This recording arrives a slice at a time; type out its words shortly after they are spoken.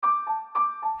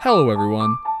Hello,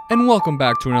 everyone, and welcome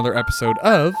back to another episode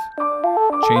of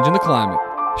Changing the Climate,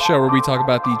 a show where we talk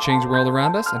about the changing world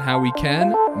around us and how we can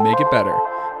make it better.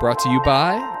 Brought to you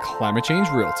by Climate Change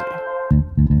Realty.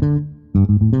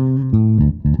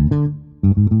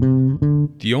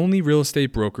 The only real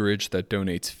estate brokerage that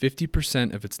donates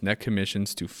 50% of its net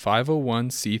commissions to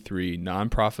 501c3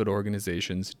 nonprofit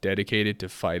organizations dedicated to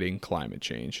fighting climate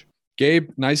change. Gabe,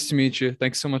 nice to meet you.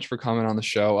 Thanks so much for coming on the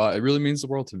show. It really means the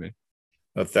world to me.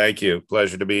 Well, thank you.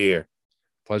 Pleasure to be here.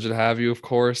 Pleasure to have you, of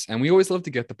course. And we always love to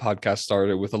get the podcast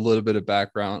started with a little bit of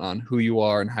background on who you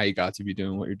are and how you got to be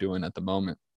doing what you're doing at the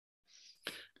moment.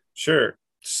 Sure.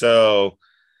 So,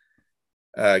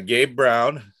 Gabe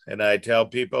Brown, and I tell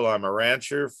people I'm a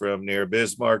rancher from near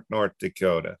Bismarck, North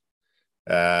Dakota.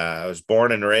 I was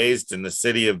born and raised in the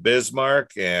city of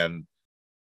Bismarck and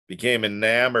became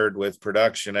enamored with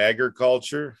production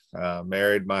agriculture.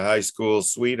 Married my high school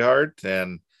sweetheart,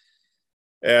 and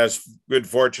as good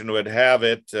fortune would have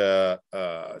it,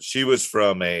 she was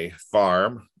from a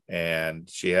farm and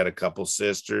she had a couple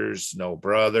sisters, no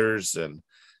brothers. And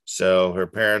so her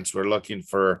parents were looking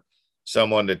for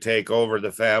someone to take over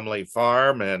the family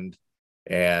farm.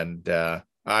 And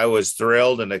I was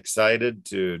thrilled and excited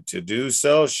to do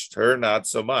so. Her, not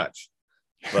so much.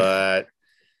 But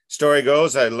story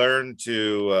goes, I learned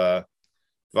to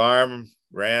farm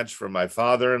ranch from my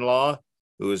father-in-law,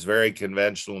 who was very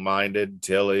conventional minded,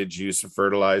 tillage, use of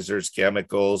fertilizers,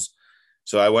 chemicals.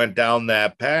 So I went down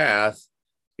that path.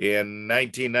 In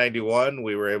 1991,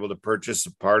 we were able to purchase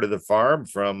a part of the farm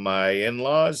from my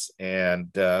in-laws and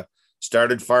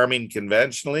started farming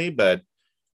conventionally. But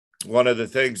one of the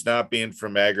things, not being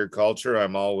from agriculture,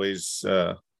 I'm always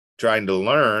trying to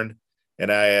learn.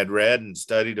 And I had read and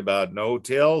studied about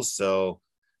no-till. So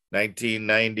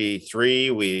 1993,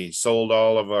 we sold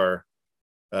all of our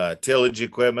tillage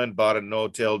equipment, bought a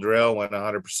no-till drill, went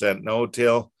 100%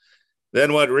 no-till.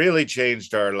 Then what really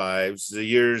changed our lives, the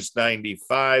years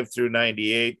 95 through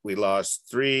 98, we lost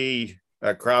three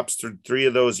crops through 3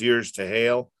 of those years to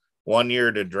hail, 1 year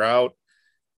to drought,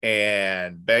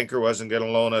 and banker wasn't going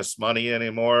to loan us money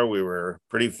anymore. We were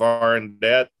pretty far in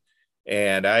debt,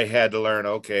 and I had to learn,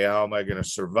 okay, how am I going to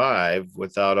survive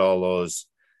without all those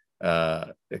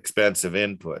expensive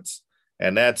inputs?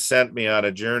 And that sent me on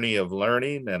a journey of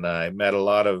learning, and I met a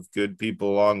lot of good people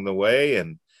along the way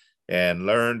and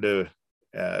learned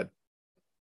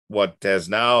what has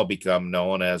now become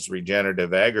known as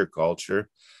regenerative agriculture,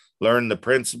 learn the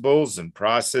principles and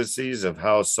processes of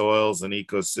how soils and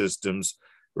ecosystems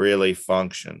really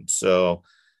function. So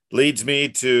leads me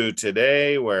to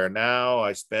today, where now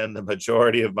I spend the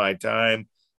majority of my time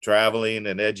traveling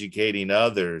and educating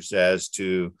others as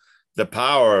to the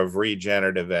power of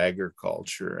regenerative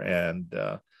agriculture. And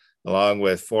along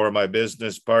with 4 of my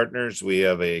business partners, we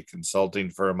have a consulting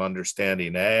firm,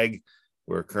 Understanding Ag.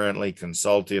 We're currently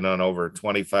consulting on over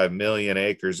 25 million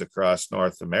acres across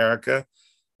North America.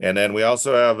 And then we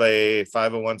also have a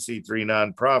 501c3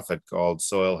 nonprofit called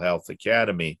Soil Health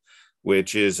Academy,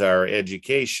 which is our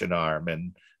education arm.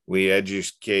 And we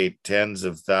educate tens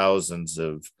of thousands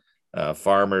of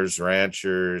farmers,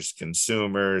 ranchers,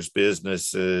 consumers,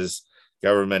 businesses,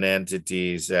 government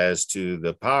entities as to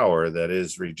the power that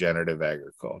is regenerative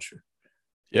agriculture.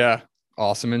 Yeah.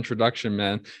 Awesome introduction,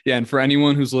 man. Yeah. And for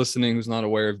anyone who's listening, who's not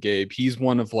aware of Gabe, he's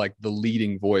one of like the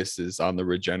leading voices on the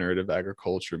regenerative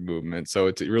agriculture movement. So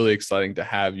it's really exciting to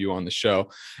have you on the show.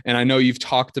 And I know you've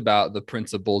talked about the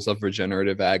principles of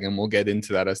regenerative ag, and we'll get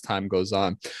into that as time goes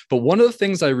on. But one of the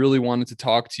things I really wanted to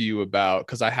talk to you about,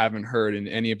 because I haven't heard in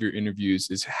any of your interviews,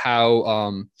 is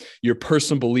how your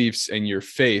personal beliefs and your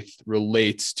faith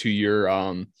relates to your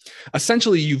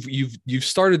essentially you've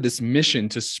started this mission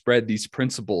to spread these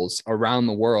principles around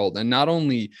the world and not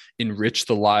only enrich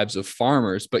the lives of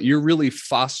farmers, but you're really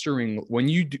fostering, when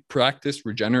you practice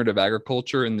regenerative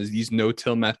agriculture and these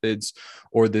no-till methods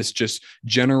or this just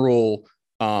general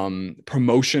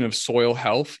promotion of soil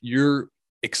health, you're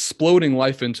exploding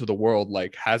life into the world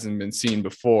like hasn't been seen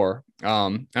before.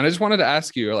 And I just wanted to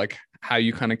ask you like how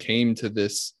you kind of came to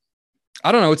this.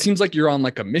 I don't know. It seems like you're on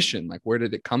like a mission. Like, where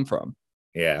did it come from?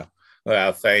 Yeah.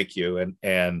 Well, thank you.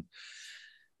 And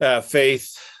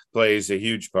faith plays a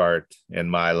huge part in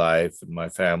my life and my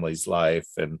family's life.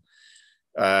 And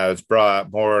I was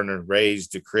born and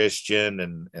raised a Christian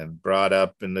and brought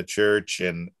up in the church.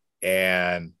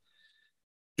 And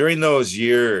during those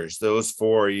years, those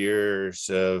 4 years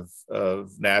of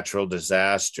natural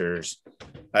disasters,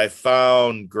 I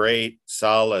found great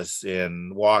solace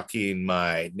in walking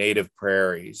my native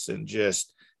prairies and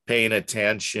just paying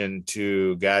attention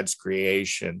to God's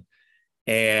creation.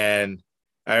 And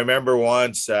I remember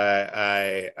once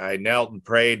I knelt and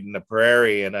prayed in the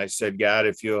prairie, and I said, God,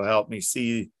 if you will help me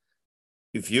see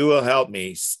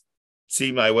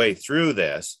my way through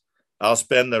this, I'll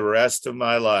spend the rest of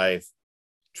my life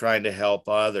trying to help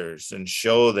others and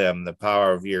show them the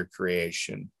power of your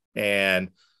creation and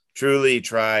truly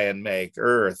try and make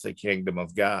earth a kingdom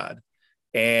of God.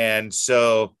 And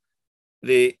so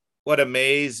what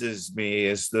amazes me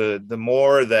is the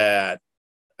more that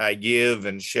I give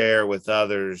and share with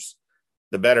others,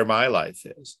 the better my life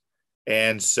is.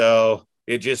 And so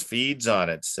it just feeds on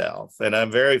itself. And I'm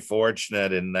very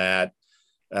fortunate in that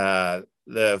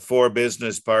the 4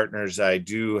 business partners I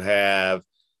do have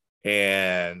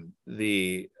and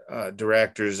the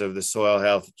directors of the Soil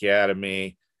Health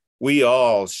Academy, we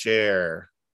all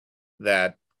share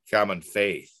that common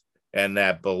faith and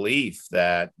that belief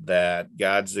that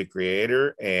God's the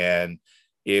creator, and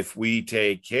if we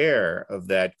take care of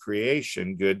that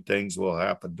creation, good things will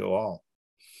happen to all.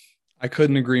 I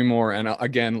couldn't agree more. And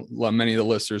again, many of the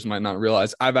listeners might not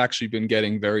realize I've actually been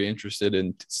getting very interested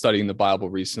in studying the Bible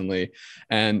recently.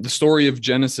 And the story of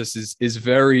Genesis is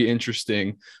very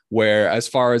interesting, where, as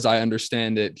far as I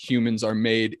understand it, humans are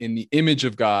made in the image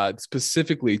of God,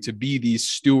 specifically to be these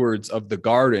stewards of the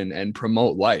garden and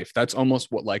promote life. That's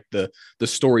almost what like the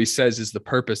story says is the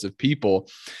purpose of people.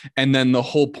 And then the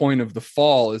whole point of the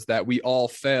fall is that we all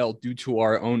fail due to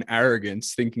our own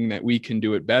arrogance, thinking that we can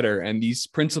do it better. And these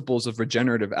principles of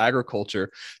regenerative agriculture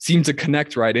seem to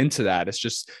connect right into that. It's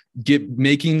just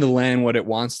making the land what it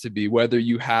wants to be, whether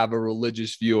you have a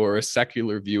religious view or a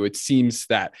secular view. It seems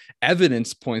that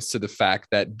evidence points to the fact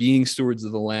that being stewards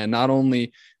of the land, not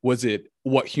only was it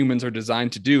what humans are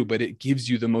designed to do, but it gives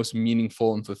you the most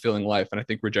meaningful and fulfilling life. And I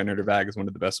think regenerative ag is one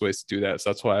of the best ways to do that. So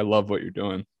that's why I love what you're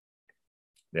doing.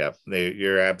 Yeah,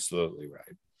 you're absolutely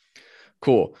right.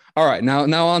 Cool. All right.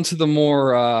 Now on to the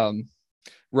more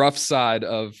rough side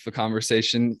of the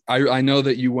conversation. I know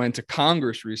that you went to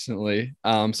Congress recently.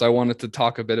 So I wanted to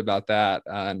talk a bit about that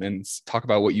and talk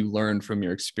about what you learned from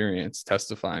your experience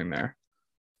testifying there.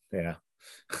 Yeah.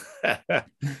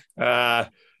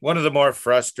 One of the more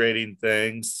frustrating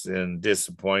things and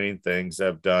disappointing things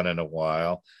I've done in a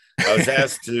while. I was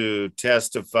asked to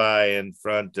testify in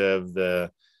front of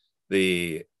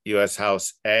the U.S.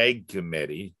 House Ag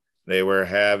Committee. They were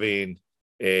having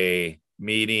a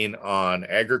meeting on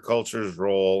agriculture's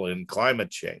role in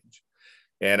climate change.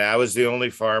 And I was the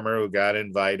only farmer who got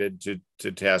invited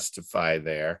to testify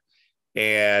there.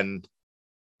 And,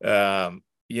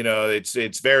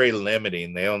 it's very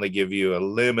limiting. They only give you a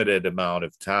limited amount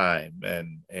of time.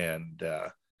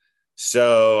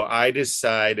 So I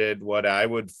decided what I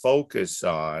would focus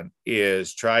on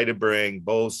is try to bring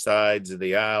both sides of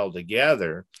the aisle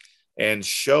together and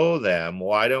show them,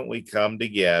 why don't we come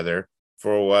together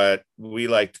for what we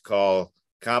like to call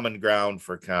common ground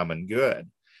for common good.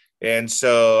 And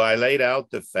so I laid out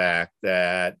the fact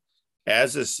that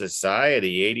as a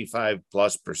society,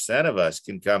 85+% of us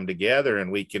can come together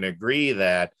and we can agree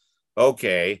that,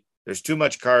 okay, there's too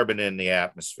much carbon in the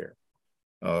atmosphere.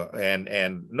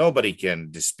 And nobody can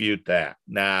dispute that.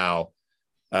 Now,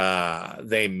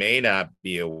 they may not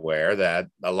be aware that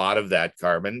a lot of that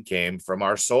carbon came from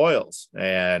our soils.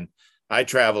 And I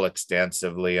travel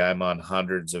extensively. I'm on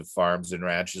hundreds of farms and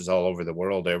ranches all over the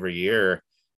world every year.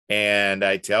 And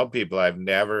I tell people I've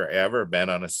never, ever been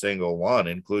on a single one,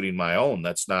 including my own,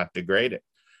 that's not degraded.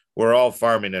 We're all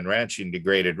farming and ranching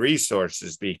degraded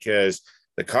resources because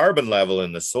the carbon level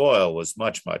in the soil was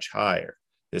much, much higher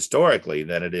historically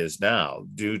than it is now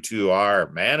due to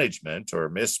our management, or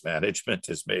mismanagement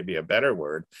is maybe a better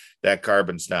word. That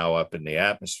carbon's now up in the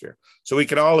atmosphere. So we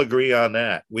can all agree on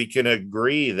that. We can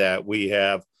agree that we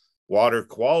have water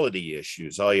quality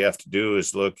issues. All you have to do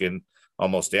is look in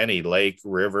almost any lake,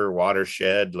 river,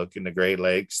 watershed, look in the Great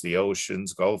Lakes, the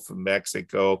oceans, Gulf of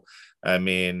Mexico. I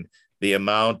mean, the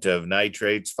amount of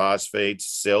nitrates, phosphates,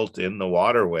 silt in the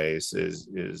waterways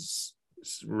is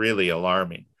really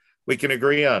alarming. We can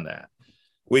agree on that.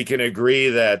 We can agree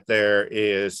that there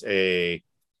is a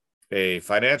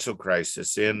financial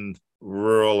crisis in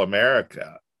rural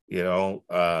America.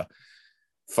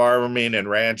 Farming and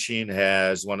ranching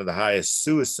has one of the highest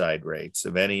suicide rates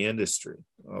of any industry.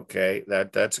 Okay,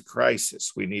 that's a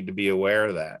crisis. We need to be aware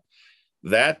of that.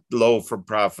 That low for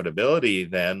profitability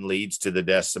then leads to the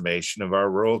decimation of our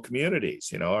rural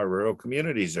communities. Our rural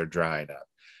communities are drying up.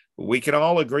 We can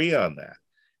all agree on that.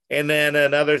 And then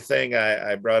another thing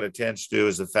I brought attention to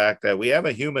is the fact that we have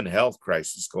a human health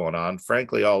crisis going on,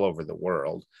 frankly, all over the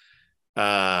world.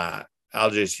 I'll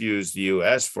just use the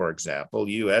U.S., for example.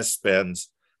 U.S. spends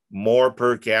more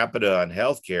per capita on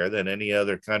healthcare than any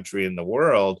other country in the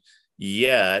world,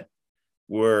 yet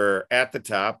were at the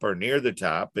top or near the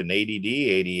top in ADD,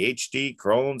 ADHD,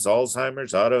 Crohn's,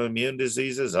 Alzheimer's, autoimmune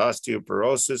diseases,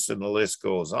 osteoporosis, and the list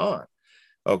goes on.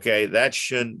 Okay, that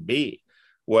shouldn't be.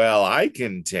 Well, I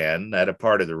contend that a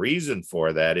part of the reason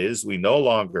for that is we no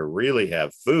longer really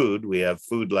have food. We have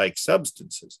food-like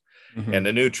substances. Mm-hmm. And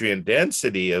the nutrient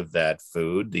density of that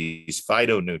food, these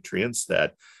phytonutrients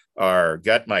that our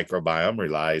gut microbiome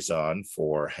relies on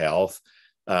for health,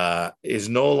 is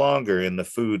no longer in the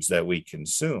foods that we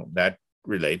consume. That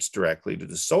relates directly to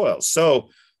the soil. So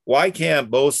why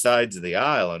can't both sides of the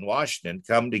aisle in Washington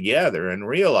come together and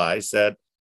realize that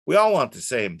we all want the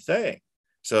same thing?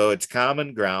 So it's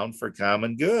common ground for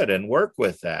common good and work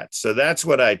with that. So that's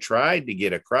what I tried to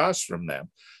get across from them.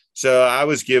 So I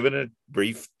was given a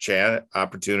brief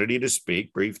opportunity to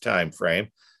speak, brief time frame.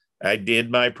 I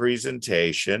did my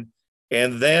presentation,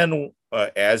 and then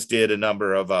as did a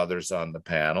number of others on the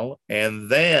panel. And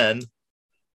then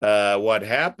what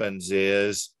happens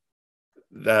is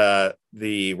the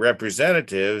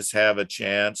representatives have a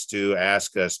chance to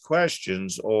ask us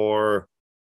questions or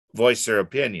voice their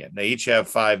opinion. They each have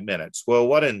 5 minutes. Well,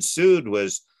 what ensued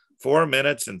was 4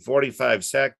 minutes and 45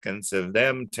 seconds of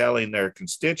them telling their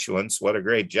constituents what a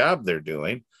great job they're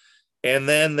doing. And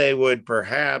then they would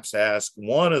perhaps ask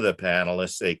one of the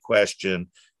panelists a question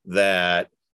that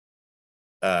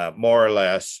more or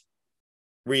less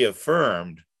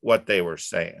reaffirmed what they were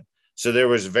saying. So there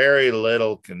was very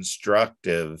little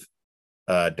constructive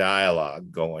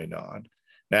dialogue going on.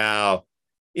 Now,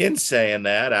 in saying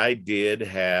that, I did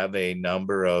have a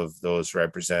number of those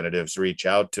representatives reach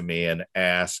out to me and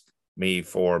ask me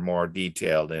for more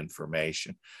detailed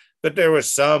information. But there was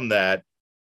some that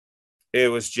it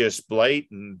was just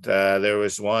blatant. There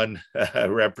was one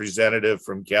representative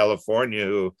from California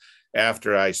who,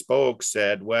 after I spoke,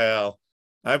 said, well,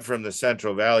 I'm from the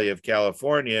Central Valley of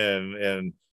California,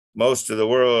 and most of the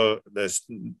world, this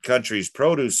country's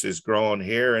produce is grown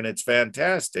here, and it's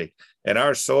fantastic, and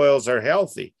our soils are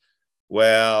healthy.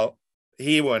 Well,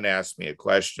 he wouldn't ask me a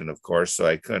question, of course, so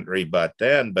I couldn't rebut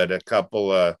then, but a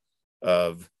couple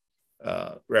of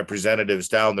representatives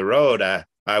down the road,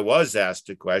 I was asked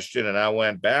a question, and I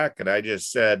went back and I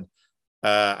just said,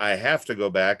 I have to go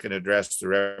back and address the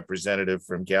representative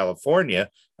from California.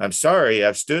 I'm sorry,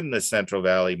 I've stood in the Central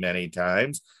Valley many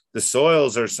times. The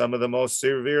soils are some of the most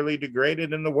severely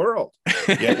degraded in the world,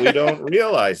 yet we don't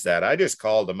realize that. I just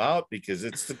called them out because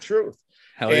it's the truth.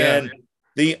 Hell yeah. And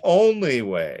the only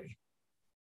way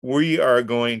we are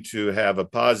going to have a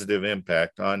positive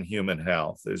impact on human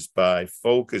health is by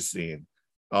focusing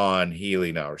on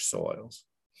healing our soils.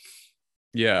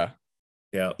 Yeah.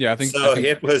 Yeah. Yeah.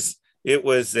 It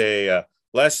was a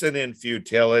lesson in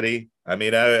futility. I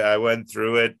mean, I went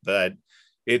through it, but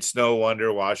it's no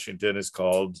wonder Washington is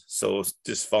called so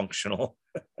dysfunctional.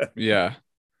 Yeah.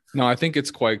 No, I think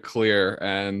it's quite clear.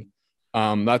 And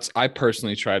I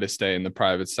personally try to stay in the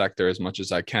private sector as much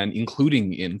as I can,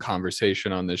 including in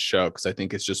conversation on this show, because I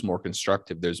think it's just more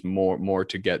constructive. There's more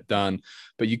to get done,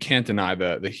 but you can't deny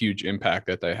the huge impact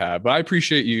that they have. But I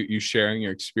appreciate you sharing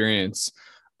your experience.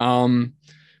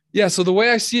 Yeah. So the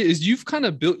way I see it is you've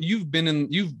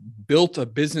built a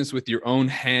business with your own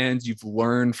hands. You've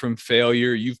learned from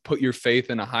failure. You've put your faith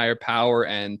in a higher power,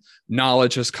 and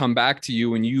knowledge has come back to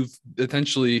you. And you've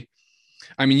essentially,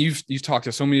 I mean, you've talked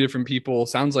to so many different people.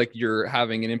 Sounds like you're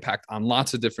having an impact on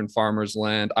lots of different farmers'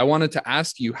 land. I wanted to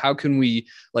ask you, how can we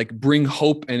bring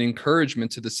hope and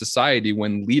encouragement to the society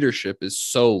when leadership is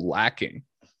so lacking?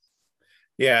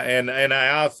 Yeah, and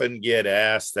I often get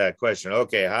asked that question.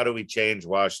 Okay, how do we change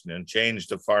Washington, change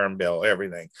the Farm Bill,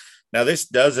 everything? Now, this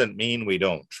doesn't mean we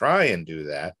don't try and do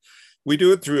that. We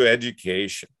do it through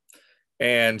education.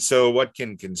 And so what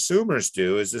can consumers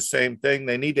do is the same thing.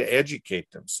 They need to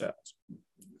educate themselves.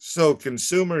 So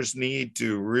consumers need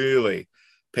to really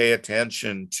pay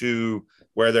attention to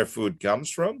where their food comes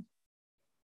from,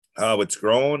 how it's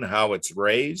grown, how it's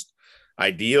raised.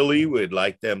 Ideally, we'd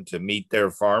like them to meet their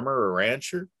farmer or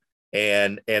rancher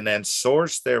and then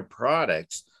source their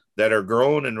products that are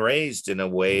grown and raised in a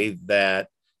way that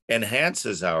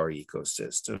enhances our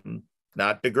ecosystem,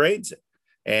 not degrades it.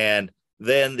 And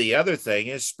then the other thing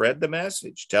is spread the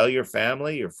message. Tell your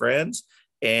family, your friends,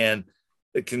 and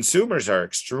the consumers are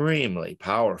extremely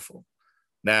powerful.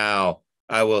 Now,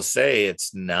 I will say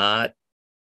it's not,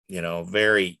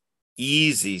 very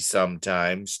easy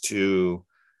sometimes to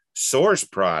source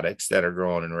products that are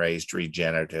grown and raised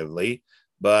regeneratively,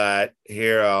 but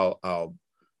here I'll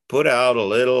put out a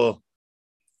little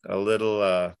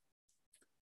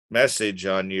message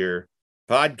on your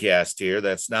podcast here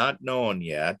that's not known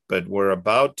yet, but we're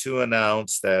about to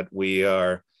announce that we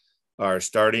are are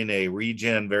starting a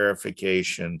regen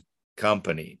verification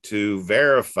company to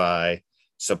verify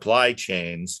supply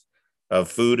chains of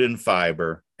food and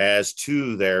fiber as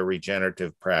to their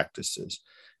regenerative practices.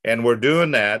 And we're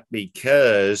doing that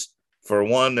because, for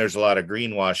one, there's a lot of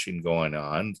greenwashing going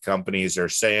on. Companies are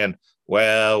saying,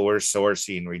 well, we're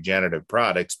sourcing regenerative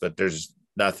products, but there's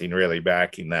nothing really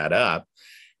backing that up.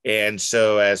 And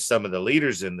so, as some of the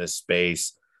leaders in this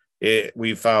space,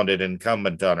 we found it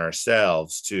incumbent on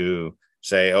ourselves to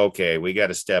say, okay, we got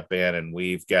to step in and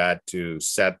we've got to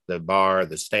set the bar,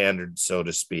 the standard, so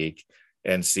to speak,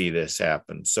 and see this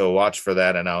happen. So watch for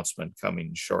that announcement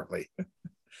coming shortly.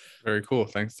 Very cool.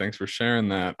 Thanks for sharing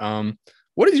that.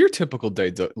 What does your typical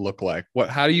day look like?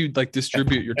 How do you like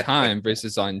distribute your time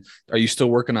versus are you still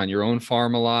working on your own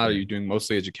farm a lot? Are you doing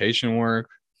mostly education work?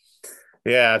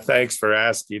 Yeah, thanks for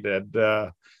asking.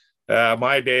 And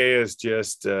my day is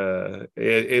just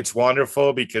it's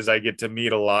wonderful because I get to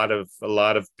meet a lot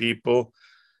of people.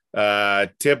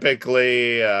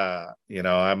 Typically,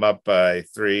 I'm up by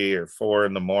 3 or 4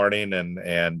 in the morning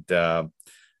and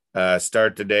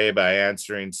start the day by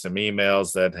answering some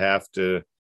emails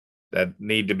that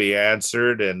need to be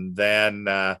answered, and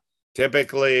then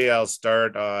typically I'll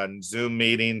start on Zoom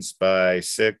meetings by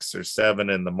 6 or 7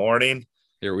 in the morning.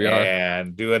 Here we are.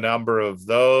 And do a number of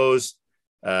those.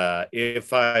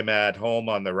 If I'm at home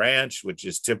on the ranch, which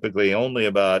is typically only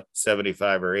about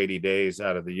 75 or 80 days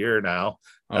out of the year now,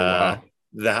 wow.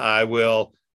 I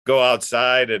will go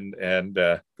outside and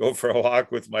go for a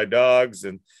walk with my dogs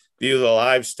and view the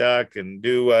livestock and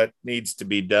do what needs to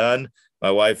be done.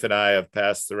 My wife and I have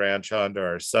passed the ranch on to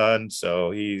our son, so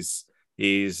he's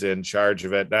in charge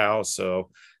of it now.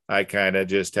 So I kind of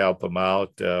just help him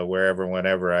out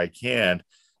whenever I can.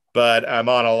 But I'm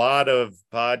on a lot of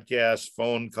podcasts,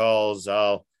 phone calls.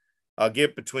 I'll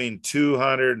get between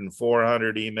 200 and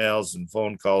 400 emails and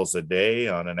phone calls a day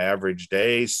on an average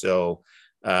day. So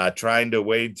trying to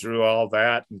wade through all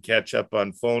that and catch up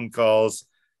on phone calls.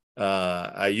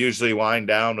 I usually wind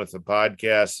down with a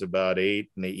podcast about 8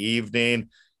 in the evening,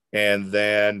 and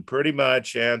then pretty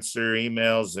much answer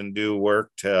emails and do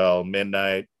work till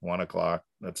midnight, 1 o'clock.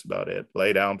 That's about it.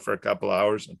 Lay down for a couple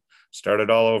hours and start it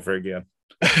all over again.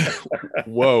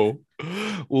 Whoa.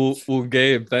 Well,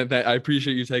 Gabe, that I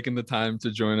appreciate you taking the time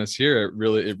to join us here.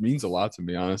 It means a lot to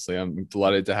me, honestly. I'm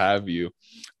delighted to have you.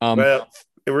 Well,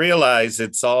 realize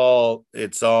it's all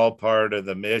part of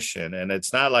the mission, and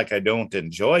it's not like I don't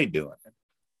enjoy doing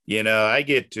it. I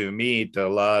get to meet a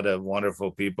lot of wonderful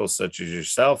people such as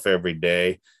yourself every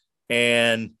day,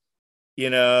 and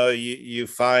you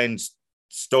find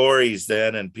stories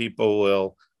then, and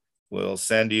people will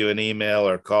send you an email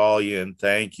or call you and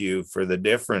thank you for the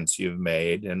difference you've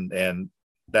made, and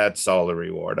that's all the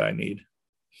reward I need.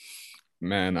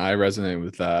 Man, I resonate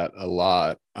with that a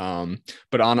lot.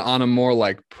 But on a more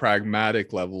like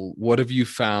pragmatic level, what have you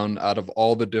found out of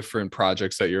all the different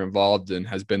projects that you're involved in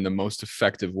has been the most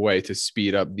effective way to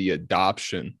speed up the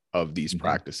adoption of these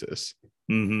practices?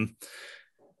 Mm-hmm.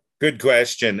 Good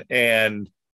question. And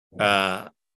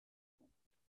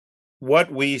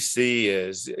what we see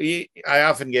is, I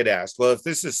often get asked, well, if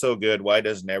this is so good, why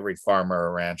doesn't every farmer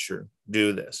or rancher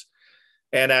do this?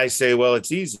 And I say, well,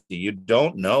 it's easy. You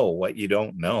don't know what you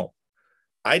don't know.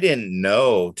 I didn't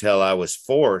know till I was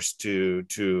forced to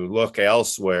look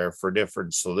elsewhere for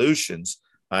different solutions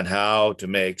on how to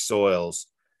make soils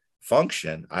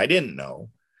function. I didn't know.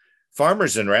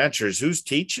 Farmers and ranchers, who's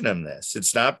teaching them this?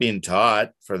 It's not being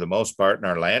taught for the most part in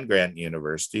our land grant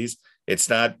universities. It's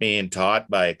not being taught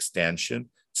by extension.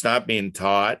 It's not being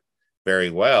taught very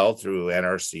well through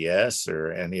NRCS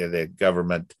or any of the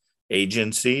government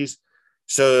agencies.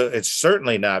 So it's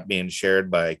certainly not being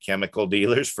shared by chemical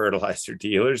dealers, fertilizer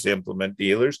dealers, implement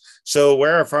dealers. So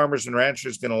where are farmers and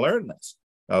ranchers going to learn this?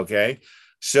 Okay.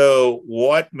 So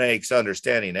what makes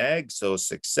Understanding Ag so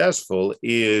successful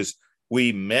is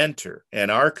we mentor,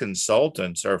 and our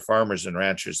consultants are farmers and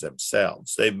ranchers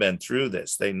themselves. They've been through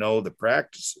this. They know the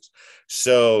practices.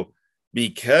 So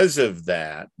because of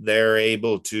that, they're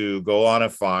able to go on a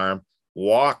farm,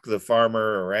 walk the farmer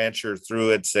or rancher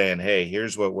through it, saying, hey,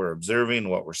 here's what we're observing,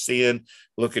 what we're seeing.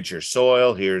 Look at your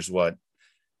soil. Here's what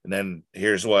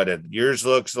yours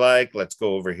looks like. Let's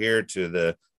go over here to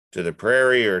the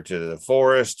prairie or to the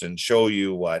forest and show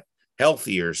you what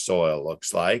healthier soil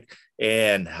looks like.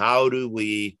 And how do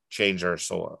we change our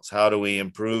soils? How do we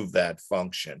improve that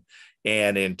function?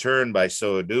 And in turn, by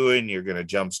so doing, you're going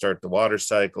to jumpstart the water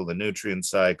cycle, the nutrient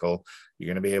cycle. You're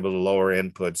going to be able to lower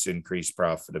inputs, increase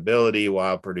profitability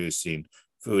while producing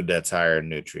food that's higher in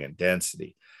nutrient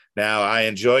density. Now, I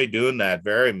enjoy doing that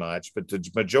very much, but the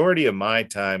majority of my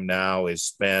time now is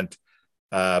spent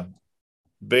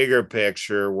bigger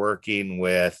picture, working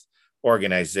with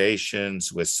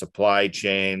organizations, with supply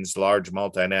chains, large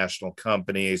multinational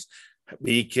companies,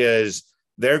 because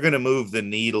they're going to move the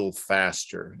needle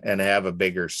faster and have a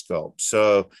bigger scope.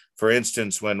 So, for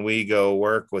instance, when we go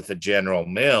work with the General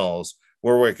Mills,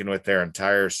 we're working with their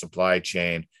entire supply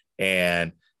chain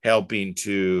and helping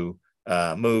to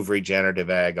move regenerative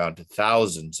ag onto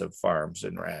thousands of farms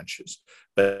and ranches.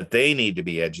 But they need to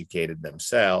be educated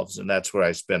themselves. And that's where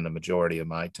I spend the majority of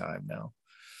my time now.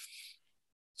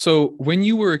 So when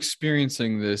you were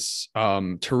experiencing this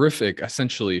terrific,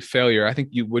 essentially failure, I think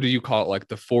what do you call it? Like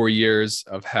the 4 years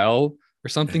of hell or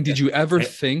something? Did you ever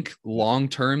think long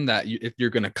term that if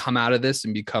you're going to come out of this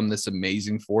and become this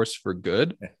amazing force for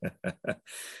good?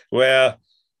 Well,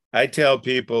 I tell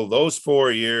people those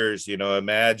 4 years,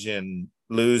 imagine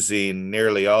losing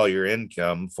nearly all your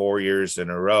income 4 years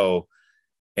in a row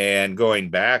and going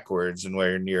backwards, and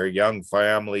when you're a young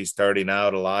family starting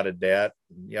out, a lot of debt,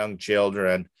 young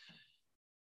children.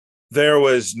 There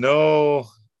was no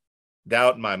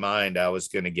doubt in my mind I was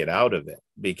going to get out of it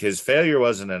because failure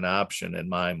wasn't an option in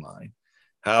my mind.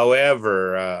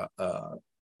 However,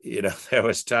 there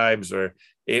was times where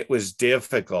it was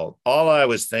difficult. All I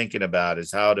was thinking about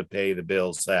is how to pay the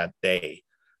bills that day.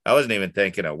 I wasn't even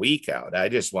thinking a week out. I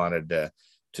just wanted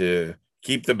to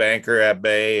keep the banker at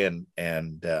bay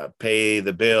and pay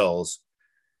the bills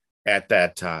at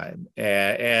that time.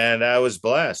 And I was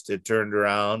blessed. It turned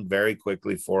around very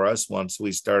quickly for us once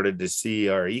we started to see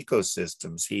our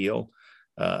ecosystems heal.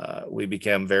 We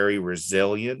became very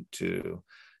resilient to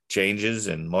changes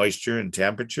in moisture and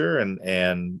temperature.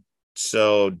 And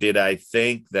so did I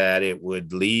think that it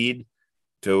would lead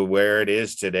to where it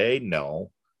is today?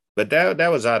 No, but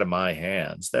that was out of my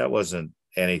hands. That wasn't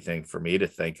anything for me to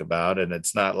think about. And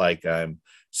it's not like I'm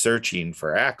searching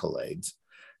for accolades.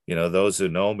 Those who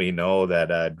know me know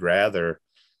that I'd rather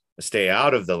stay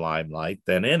out of the limelight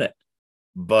than in it.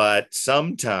 But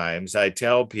sometimes I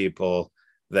tell people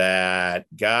that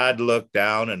God looked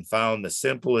down and found the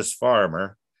simplest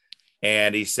farmer.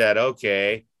 And he said,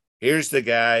 okay, here's the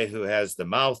guy who has the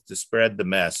mouth to spread the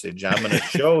message. I'm going to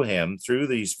show him through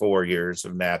these 4 years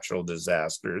of natural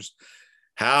disasters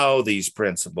how these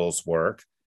principles work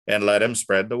and let him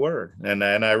spread the word. And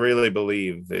I really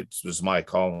believe it was my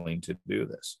calling to do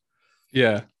this.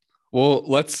 Yeah. Well,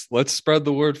 let's spread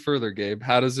the word further, Gabe.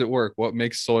 How does it work? What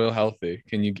makes soil healthy?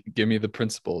 Can you give me the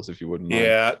principles if you wouldn't mind?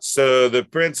 Yeah. So the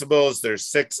principles, there's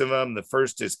 6 of them. The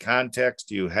first is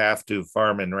context. You have to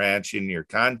farm and ranch in your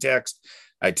context.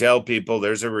 I tell people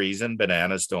there's a reason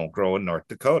bananas don't grow in North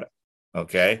Dakota.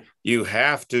 Okay. You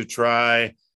have to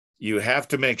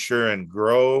make sure and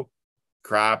grow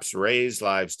crops, raise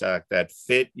livestock that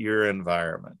fit your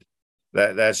environment.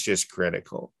 That's just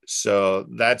critical. So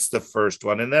that's the first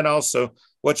one. And then also,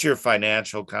 what's your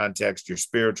financial context, your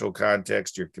spiritual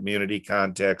context, your community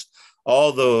context?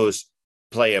 All those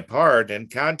play a part,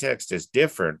 and context is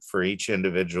different for each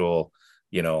individual,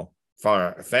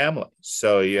 family.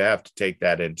 So you have to take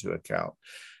that into account.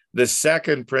 The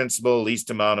second principle, least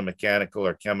amount of mechanical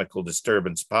or chemical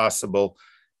disturbance possible.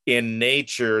 In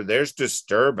nature, there's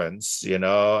disturbance,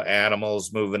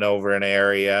 animals moving over an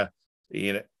area,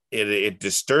 it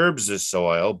disturbs the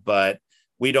soil, but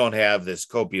we don't have this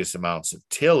copious amounts of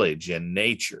tillage in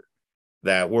nature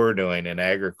that we're doing in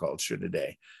agriculture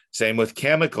today. Same with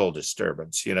chemical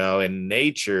disturbance. In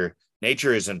nature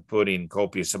isn't putting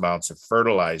copious amounts of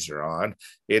fertilizer on.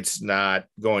 It's not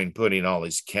putting all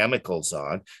these chemicals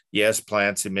on. Yes,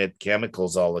 plants emit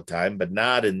chemicals all the time, but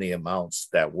not in the amounts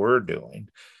that we're doing.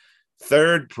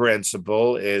 Third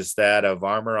principle is that of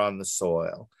armor on the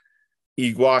soil.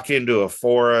 You walk into a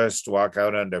forest, walk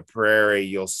out onto a prairie,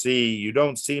 you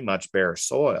don't see much bare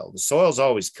soil. The soil's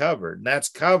always covered, and that's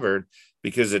covered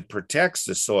because it protects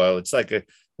the soil. It's like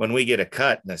when we get a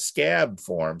cut and a scab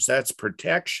forms, that's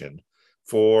protection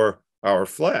for our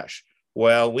flesh.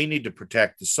 Well, we need to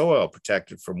protect the soil,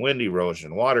 protect it from wind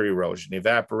erosion, water erosion,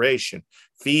 evaporation,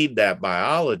 feed that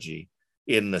biology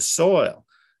in the soil.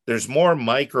 There's more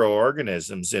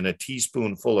microorganisms in a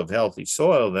teaspoonful of healthy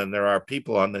soil than there are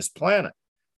people on this planet.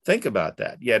 Think about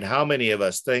that. Yet how many of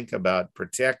us think about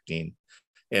protecting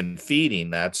and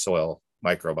feeding that soil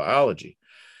microbiology?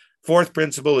 Fourth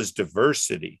principle is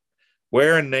diversity.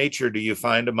 Where in nature do you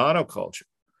find a monoculture?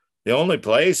 The only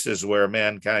places where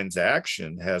mankind's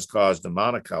action has caused a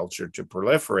monoculture to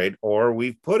proliferate, or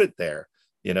we've put it there,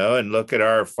 and look at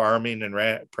our farming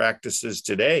and practices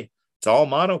today. It's all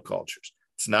monocultures.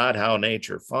 It's not how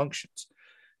nature functions.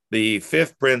 The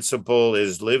fifth principle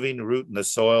is living root in the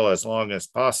soil as long as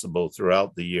possible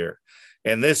throughout the year.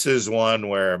 And this is one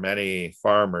where many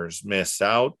farmers miss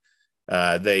out.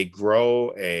 They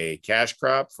grow a cash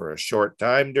crop for a short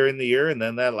time during the year, and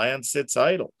then that land sits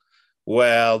idle.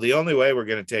 Well, the only way we're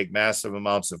going to take massive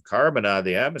amounts of carbon out of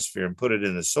the atmosphere and put it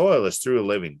in the soil is through a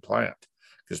living plant,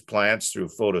 because plants, through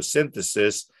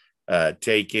photosynthesis,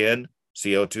 take in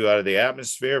CO2 out of the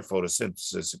atmosphere.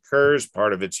 Photosynthesis occurs,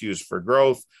 part of it's used for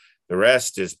growth. The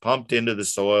rest is pumped into the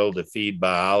soil to feed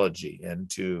biology and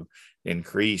to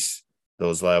increase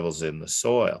those levels in the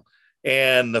soil.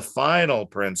 And the final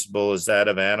principle is that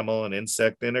of animal and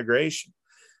insect integration.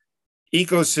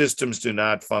 Ecosystems do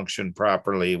not function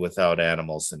properly without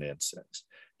animals and insects.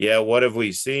 Yeah, what have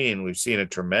we seen? We've seen a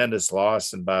tremendous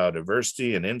loss in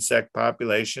biodiversity and insect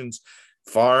populations.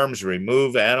 Farms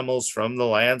remove animals from the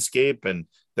landscape and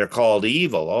they're called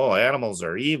evil. Oh, animals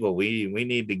are evil. We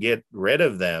need to get rid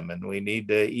of them and we need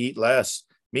to eat less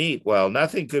meat. Well,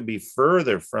 nothing could be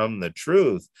further from the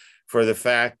truth, for the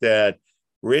fact that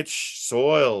rich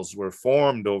soils were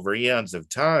formed over eons of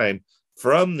time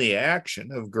from the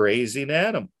action of grazing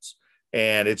animals.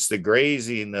 And it's the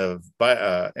grazing of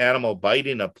animal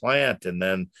biting a plant, and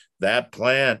then that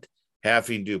plant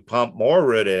having to pump more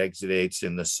root exudates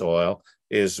in the soil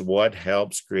is what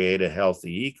helps create a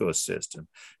healthy ecosystem.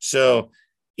 So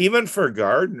even for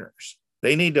gardeners,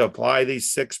 they need to apply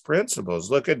these 6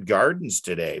 principles. Look at gardens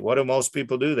today. What do most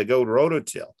people do? They go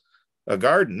rototill. A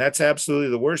garden, that's absolutely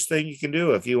the worst thing you can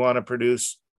do if you want to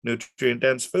produce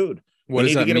nutrient-dense food. What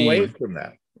does that mean? We need to get away from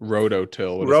that.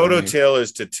 Rototill. Rototill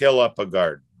is to till up a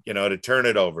garden, to turn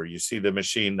it over. You see the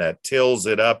machine that tills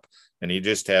it up and you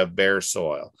just have bare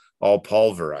soil, all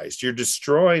pulverized. You're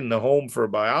destroying the home for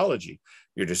biology.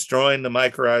 You're destroying the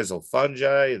mycorrhizal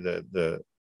fungi, the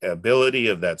ability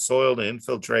of that soil to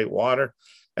infiltrate water.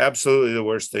 Absolutely the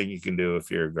worst thing you can do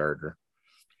if you're a gardener.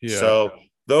 Yeah. So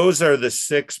those are the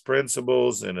 6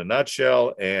 principles in a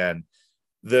nutshell. And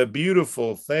the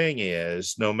beautiful thing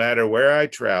is, no matter where I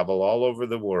travel all over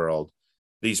the world,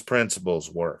 these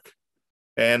principles work.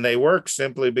 And they work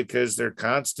simply because they're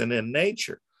constant in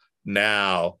nature.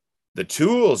 Now, the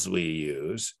tools we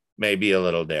use may be a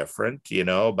little different.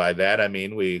 By that, I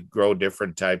mean, we grow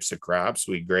different types of crops,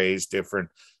 we graze different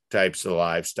types of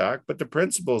livestock, but the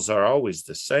principles are always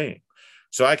the same.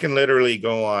 So I can literally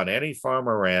go on any farm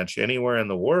or ranch anywhere in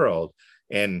the world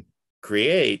and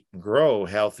grow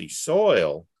healthy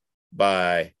soil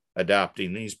by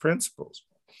adopting these principles.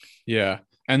 Yeah.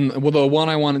 And well, the one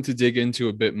I wanted to dig into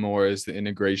a bit more is the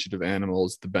integration of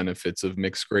animals, the benefits of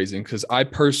mixed grazing, because I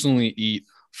personally eat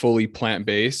fully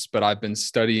plant-based, but I've been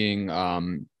studying all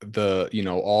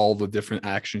the different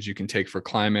actions you can take for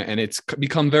climate. And it's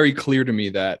become very clear to me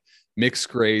that mixed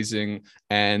grazing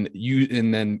and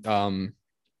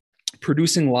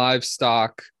producing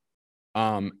livestock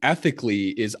ethically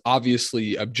is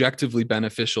obviously objectively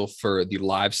beneficial for the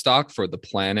livestock, for the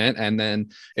planet. And then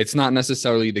it's not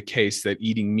necessarily the case that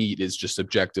eating meat is just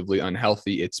objectively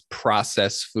unhealthy. It's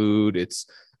processed food. It's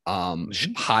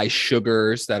high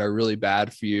sugars that are really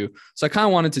bad for you. So I kind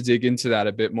of wanted to dig into that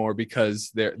a bit more,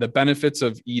 because the benefits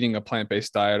of eating a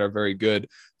plant-based diet are very good.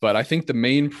 But I think the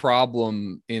main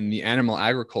problem in the animal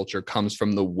agriculture comes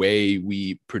from the way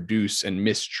we produce and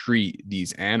mistreat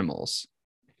these animals.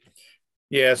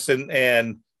 Yes.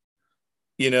 And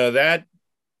that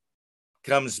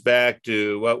comes back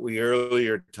to what we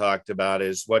earlier talked about,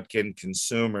 is what can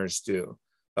consumers do?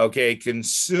 Okay.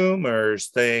 Consumers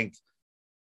think,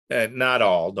 not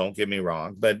all, don't get me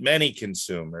wrong, but many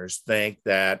consumers think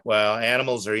that, well,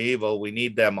 animals are evil. We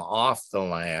need them off the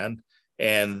land.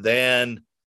 And then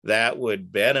that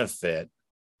would benefit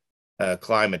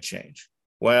climate change.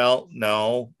 Well,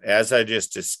 no, as I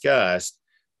just discussed,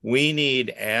 we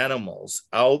need animals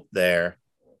out there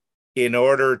in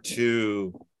order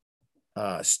to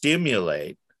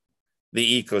stimulate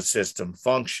the ecosystem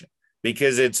function,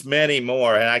 because it's many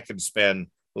more. And I could spend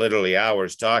literally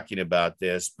hours talking about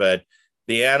this, but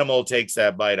the animal takes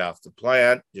that bite off the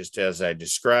plant, just as I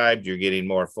described. You're getting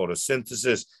more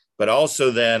photosynthesis, but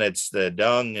also then it's the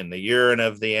dung and the urine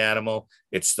of the animal.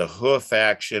 It's the hoof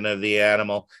action of the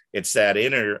animal. It's that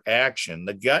interaction.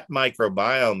 The gut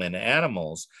microbiome in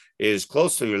animals is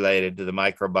closely related to the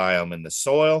microbiome in the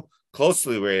soil,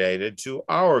 closely related to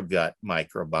our gut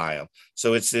microbiome.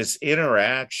 So it's this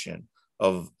interaction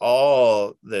of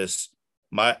all this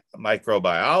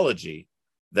microbiology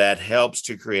that helps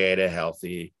to create a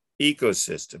healthy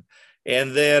ecosystem.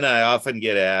 And then I often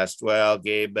get asked, well,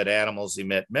 Gabe, but animals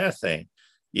emit methane.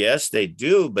 Yes, they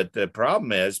do. But the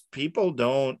problem is people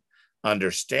don't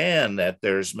understand that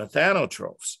there's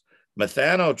methanotrophs.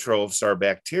 Methanotrophs are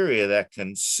bacteria that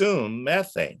consume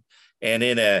methane. And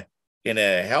in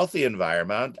a healthy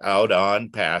environment out on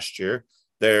pasture,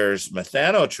 There's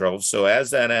methanotrophs. So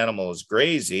as that animal is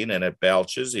grazing and it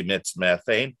belches, emits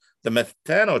methane, the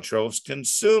methanotrophs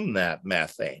consume that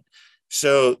methane.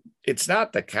 So it's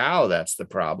not the cow that's the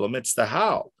problem, it's the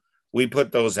how. We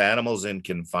put those animals in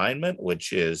confinement,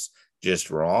 which is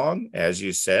just wrong. As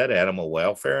you said, animal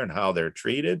welfare and how they're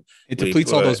treated. It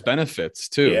depletes all those benefits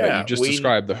too that you just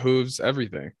described, the hooves,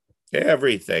 everything.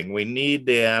 Everything. We need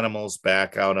the animals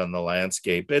back out on the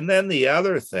landscape. And then the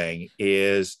other thing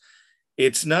is,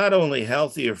 it's not only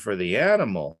healthier for the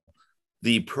animal,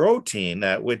 the protein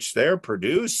that which they're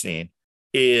producing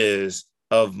is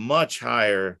of much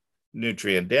higher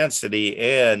nutrient density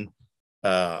and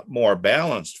more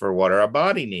balanced for what our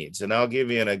body needs. And I'll give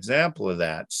you an example of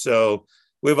that. So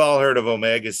we've all heard of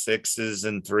omega-6s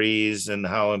and 3s and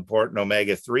how important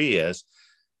omega-3 is.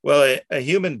 Well, a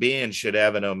human being should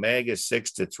have an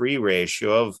omega-6 to 3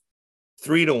 ratio of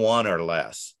 3 to 1 or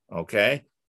less, okay?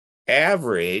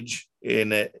 Average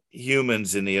in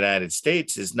humans in the United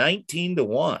States is 19 to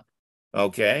 1,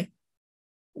 okay?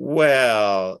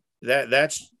 Well,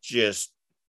 that's just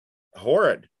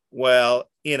horrid. Well,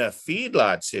 in a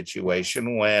feedlot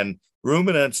situation, when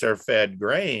ruminants are fed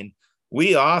grain,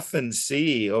 we often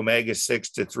see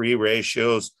omega-6 to 3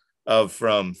 ratios of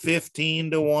from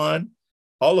 15 to 1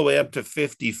 all the way up to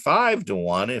 55 to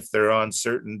 1 if they're on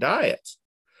certain diets.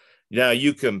 Now,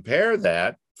 you compare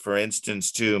that, for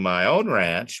instance, to my own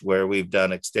ranch, where we've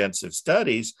done extensive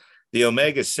studies, the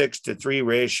omega-6 to 3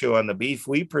 ratio on the beef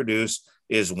we produce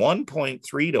is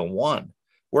 1.3 to 1.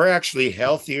 We're actually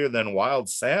healthier than wild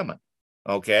salmon,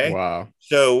 okay? Wow.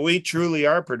 So we truly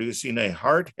are producing a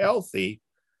heart-healthy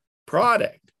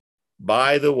product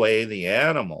by the way the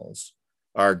animals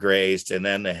are grazed and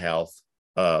then the health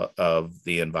of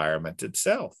the environment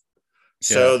itself.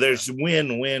 So there's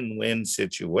win-win-win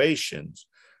situations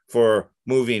for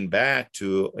moving back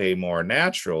to a more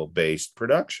natural-based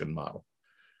production model.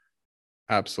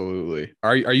 Absolutely.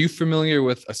 Are you familiar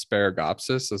with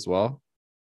Asparagopsis as well?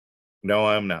 No,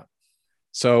 I'm not.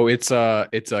 So it's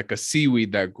like a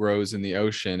seaweed that grows in the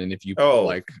ocean, and if you put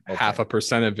like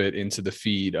 0.5% of it into the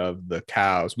feed of the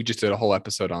cows, we just did a whole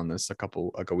episode on this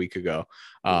a week ago.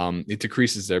 It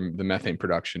decreases the methane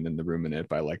production in the ruminant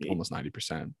by like almost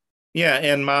 90%. Yeah,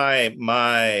 and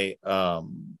my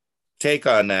take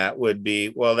on that would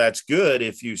be, well, that's good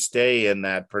if you stay in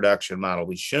that production model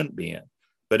we shouldn't be in.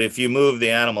 But if you move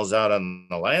the animals out on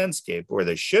the landscape where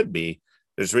they should be,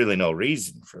 there's really no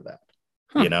reason for that,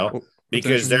 you know,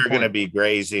 because they're going to be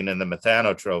grazing and the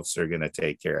methanotrophs are going to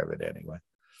take care of it anyway.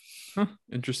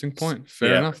 Interesting point.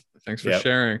 Fair enough. Thanks for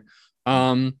sharing.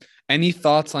 Any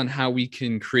thoughts on how we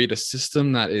can create a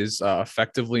system that is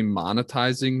effectively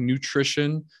monetizing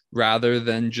nutrition rather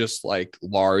than just like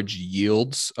large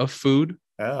yields of food?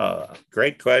 Oh,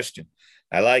 great question.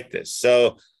 I like this.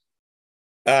 So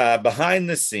behind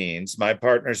the scenes, my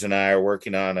partners and I are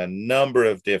working on a number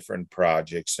of different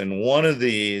projects. And one of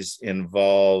these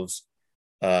involves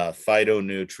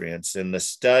phytonutrients and the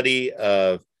study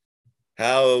of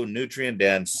how nutrient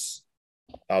dense,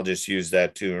 I'll just use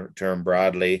that term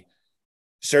broadly,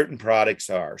 certain products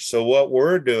are. So what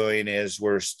we're doing is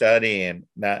we're studying,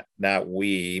 not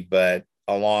we, but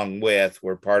along with,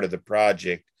 we're part of the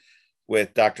project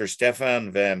with Dr.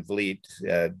 Stefan Van Vliet,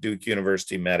 Duke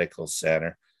University Medical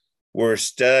Center. We're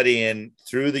studying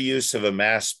through the use of a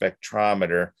mass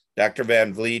spectrometer. Dr.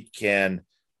 Van Vliet can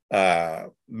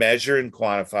measure and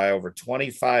quantify over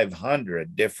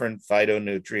 2,500 different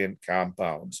phytonutrient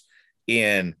compounds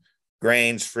in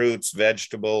grains, fruits,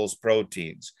 vegetables,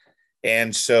 proteins.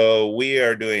 And so we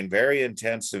are doing very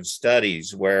intensive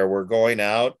studies where we're going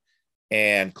out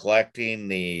and collecting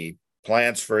the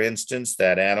plants, for instance,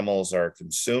 that animals are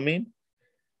consuming.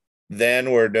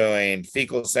 Then we're doing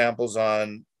fecal samples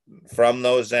from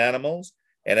those animals.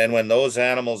 And then when those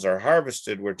animals are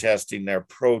harvested, we're testing their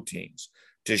proteins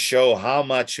to show how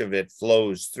much of it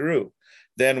flows through.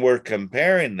 Then we're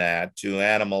comparing that to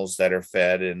animals that are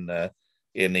fed in the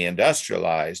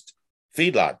industrialized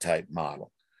feedlot type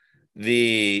model.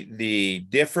 The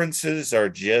differences are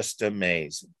just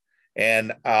amazing.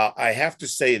 And I have to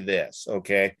say this,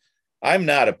 okay? I'm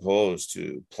not opposed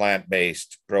to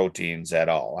plant-based proteins at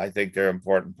all. I think they're an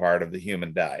important part of the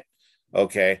human diet,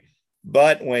 okay?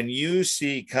 But when you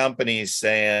see companies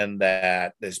saying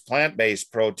that this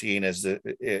plant-based protein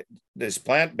this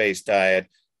plant-based diet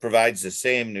provides the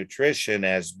same nutrition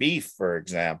as beef, for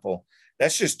example,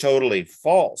 that's just totally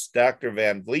false. Dr.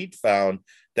 Van Vliet found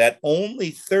that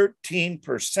only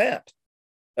 13%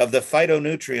 of the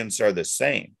phytonutrients are the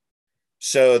same.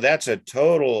 So that's a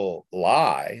total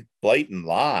lie, blatant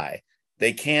lie.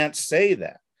 They can't say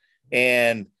that.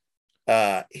 And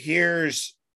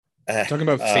here's Talking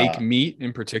about fake Uh, meat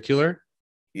in particular.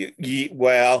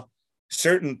 well,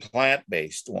 certain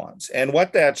plant-based ones. And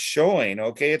what that's showing,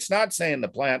 okay, it's not saying the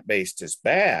plant-based is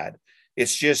bad.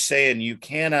 It's just saying you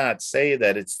cannot say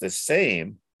that it's the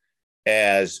same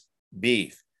as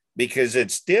beef because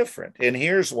it's different. And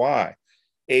here's why.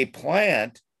 A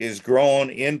plant is grown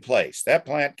in place. That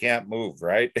plant can't move,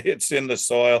 right? It's in the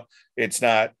soil. It's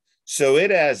not. So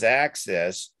it has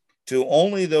access to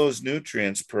only those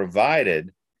nutrients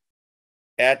provided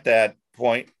at that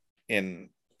point in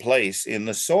place in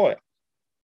the soil.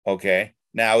 Okay.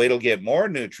 Now it'll get more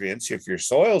nutrients if your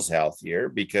soil's healthier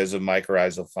because of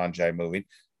mycorrhizal fungi moving,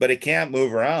 but it can't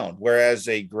move around. Whereas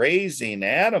a grazing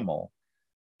animal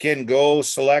can go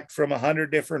select from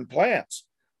 100 different plants.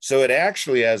 So it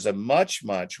actually has a much,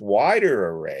 much wider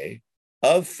array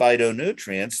of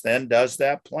phytonutrients than does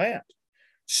that plant.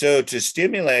 So to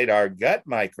stimulate our gut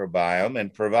microbiome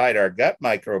and provide our gut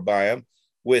microbiome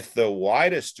with the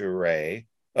widest array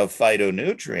of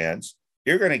phytonutrients,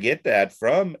 you're going to get that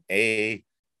from a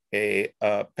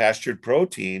pastured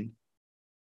protein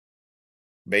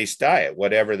based diet,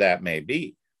 whatever that may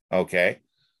be. Okay.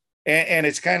 And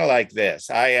it's kind of like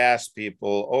this. I ask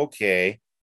people, okay,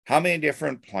 how many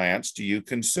different plants do you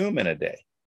consume in a day?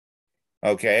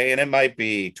 Okay. And it might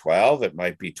be 12, it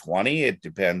might be 20. It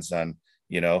depends on,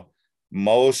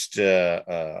 most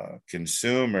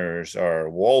consumers are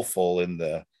woeful in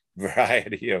the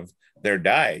variety of their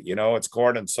diet. It's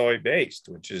corn and soy based,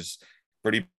 which is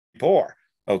pretty poor.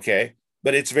 Okay.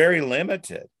 But it's very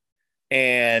limited.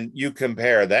 And you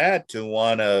compare that to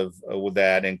one of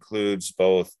that includes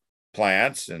both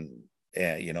plants and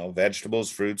vegetables,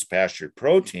 fruits, pastured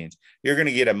proteins, you're going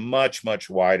to get a much, much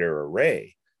wider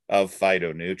array of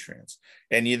phytonutrients.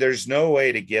 And there's no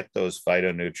way to get those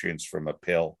phytonutrients from a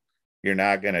pill. You're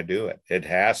not going to do it. It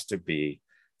has to be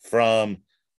from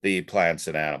the plants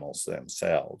and animals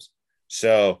themselves.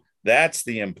 So that's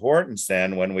the importance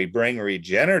then when we bring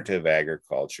regenerative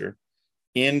agriculture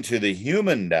into the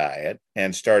human diet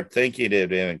and start thinking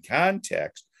it in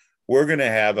context, we're going to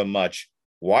have a much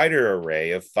wider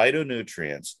array of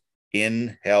phytonutrients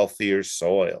in healthier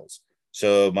soils.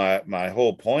 So my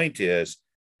whole point is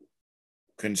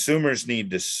consumers need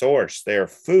to source their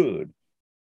food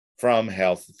from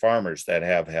farmers that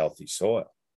have healthy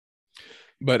soil.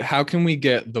 But how can we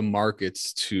get the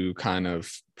markets to kind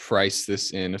of price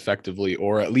this in effectively,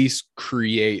 or at least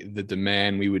create the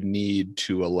demand we would need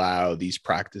to allow these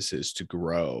practices to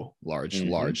grow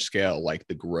large scale, like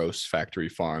the gross factory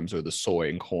farms or the soy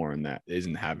and corn that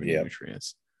isn't having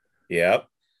nutrients? Yep.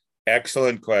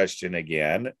 Excellent question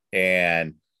again.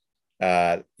 And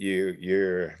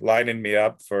you're lining me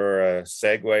up for a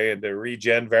segue into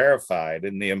Regen Verified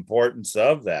and the importance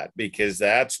of that, because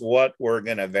that's what we're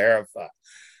going to verify.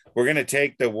 We're going to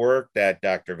take the work that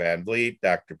Dr. Van Vliet,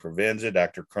 Dr. Provenza,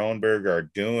 Dr. Kronberg are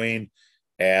doing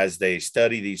as they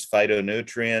study these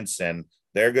phytonutrients, and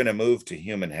they're going to move to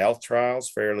human health trials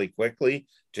fairly quickly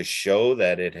to show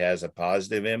that it has a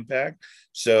positive impact.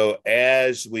 So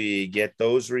as we get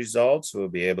those results, we'll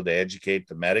be able to educate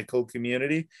the medical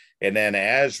community. And then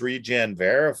as Regen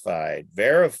Verified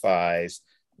verifies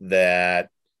that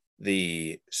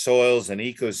the soils and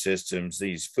ecosystems,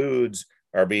 these foods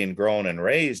are being grown and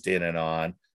raised in and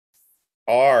on,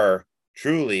 are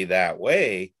truly that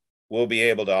way, we'll be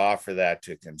able to offer that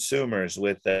to consumers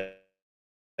with that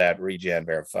Regen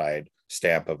Verified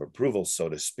stamp of approval, so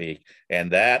to speak.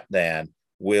 And that then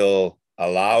will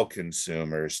allow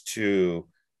consumers to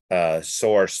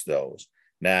source those.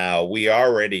 Now, we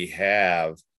already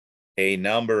have a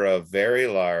number of very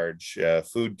large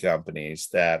food companies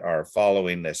that are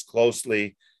following this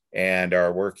closely and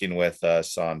are working with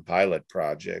us on pilot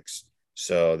projects.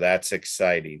 So that's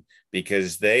exciting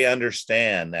because they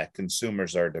understand that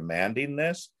consumers are demanding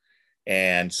this.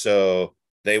 And so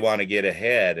they want to get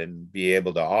ahead and be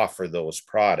able to offer those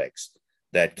products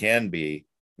that can be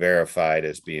verified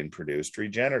as being produced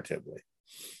regeneratively.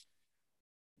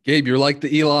 Gabe, you're like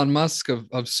the Elon Musk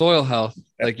of soil health.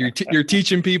 Like you're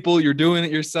teaching people, you're doing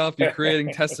it yourself. You're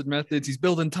creating tested methods. He's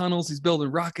building tunnels. He's building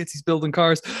rockets. He's building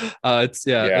cars. But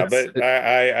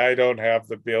I don't have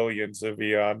the billions of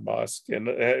Elon Musk,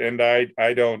 and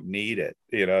I don't need it.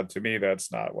 To me,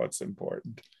 that's not what's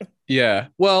important. Yeah.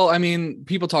 Well, I mean,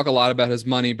 people talk a lot about his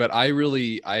money, but I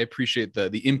appreciate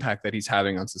the impact that he's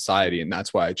having on society. And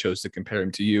that's why I chose to compare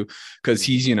him to you, because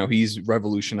he's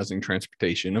revolutionizing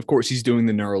transportation. Of course, he's doing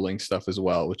the Neuralink stuff as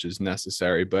well, which is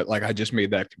necessary. But like, I just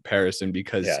made that comparison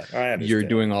because you're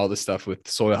doing all this stuff with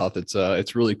soil health.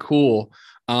 It's really cool.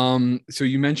 So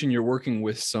you mentioned you're working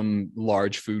with some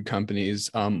large food companies.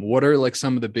 What are like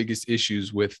some of the biggest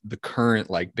issues with the current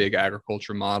like big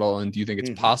agriculture model? And do you think it's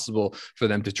Mhm. possible for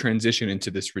them to transition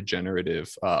into this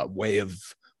regenerative way of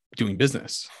doing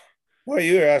business? Well,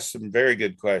 you asked some very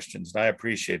good questions, and I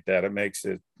appreciate that. It makes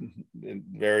it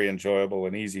very enjoyable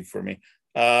and easy for me.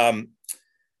 Um,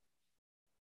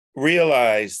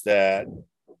 Realize that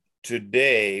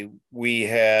today we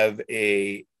have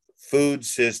a food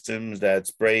system that's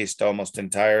based almost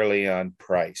entirely on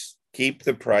price. Keep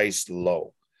the price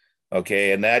low.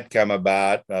 Okay. And that come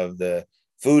about of the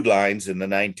food lines in the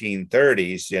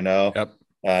 1930s, Yep.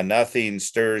 nothing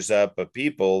stirs up a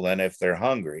people than if they're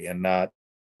hungry and not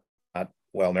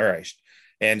well nourished.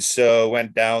 And so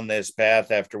went down this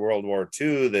path after World War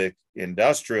II, the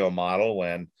industrial model,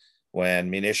 when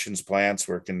munitions plants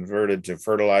were converted to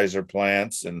fertilizer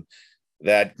plants, and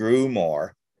that grew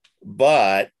more,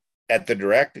 but at the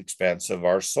direct expense of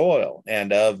our soil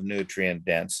and of nutrient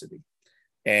density.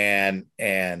 And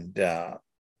that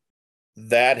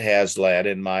has led,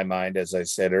 in my mind, as I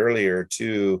said earlier,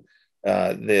 to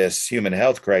this human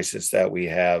health crisis that we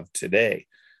have today.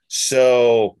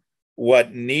 So,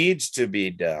 what needs to be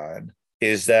done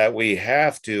is that we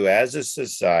have to, as a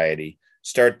society,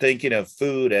 start thinking of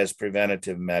food as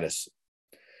preventative medicine.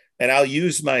 And I'll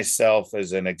use myself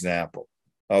as an example.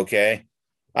 Okay.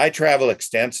 I travel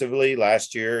extensively.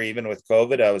 Last year, even with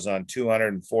COVID, I was on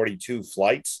 242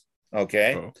 flights.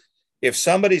 Okay. Oh, If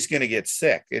somebody's going to get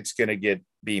sick, it's going to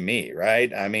be me,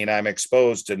 right? I mean, I'm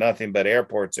exposed to nothing but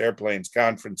airports, airplanes,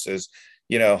 conferences,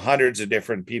 hundreds of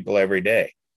different people every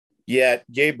day. Yet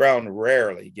Gabe Brown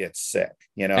rarely gets sick.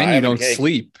 and I you haven't don't taken,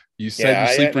 sleep. You said yeah,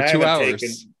 you sleep for I two haven't hours.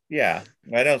 taken, yeah,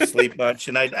 I don't sleep much,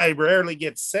 and I rarely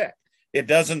get sick. It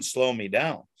doesn't slow me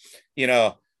down. You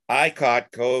know, I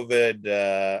caught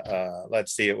COVID.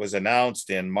 Let's see, it was announced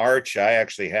in March. I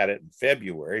actually had it in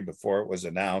February before it was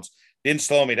announced. Didn't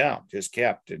slow me down, just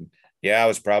kept. And yeah, I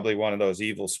was probably one of those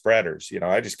evil spreaders.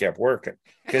 I just kept working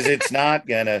because it's not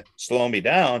going to slow me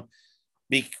down.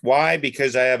 Why?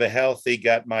 Because I have a healthy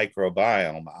gut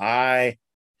microbiome.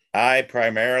 I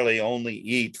primarily only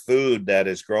eat food that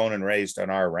is grown and raised on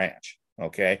our ranch.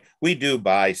 Okay. We do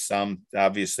buy some.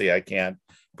 Obviously, I can't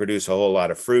produce a whole lot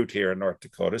of fruit here in North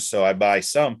Dakota, so I buy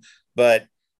some. But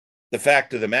the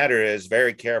fact of the matter is,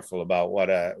 very careful about what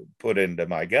I put into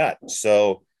my gut.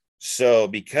 So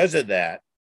because of that,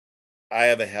 I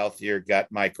have a healthier gut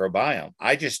microbiome.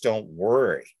 I just don't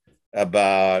worry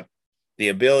about the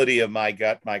ability of my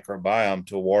gut microbiome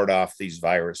to ward off these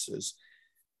viruses.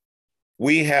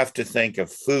 We have to think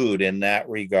of food in that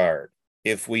regard.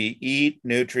 If we eat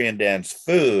nutrient dense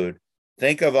food,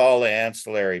 think of all the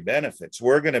ancillary benefits.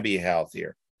 We're going to be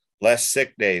healthier, less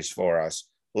sick days for us,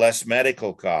 less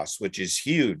medical costs, which is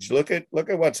huge. Look at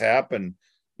what's happened.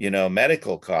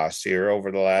 Medical costs here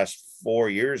over the last 4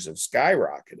 years have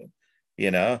skyrocketed. You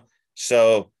know,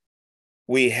 so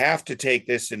we have to take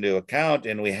this into account,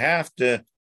 and we have to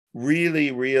really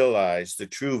realize the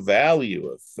true value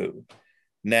of food.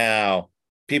 Now,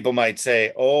 people might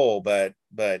say, "Oh, but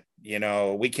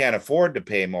we can't afford to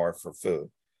pay more for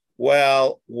food."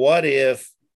 Well, what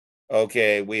if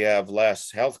okay, we have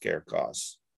less healthcare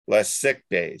costs, less sick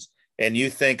days, and you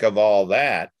think of all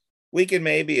that, we can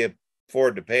maybe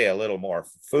afford to pay a little more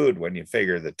for food when you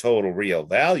figure the total real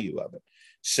value of it.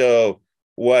 So,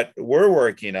 what we're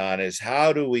working on is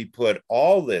how do we put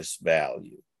all this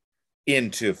value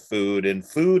into food, and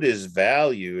food is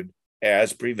valued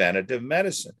as preventative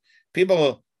medicine.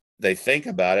 People, they think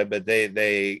about it, but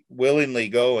they willingly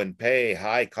go and pay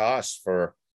high costs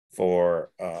for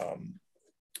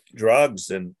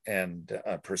drugs and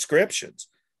prescriptions.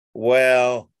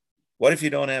 Well, what if you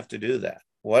don't have to do that?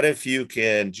 What if you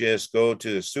can just go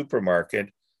to a supermarket,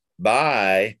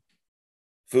 buy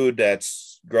food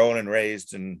that's grown and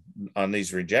raised on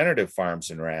these regenerative farms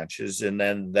and ranches, and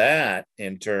then that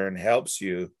in turn helps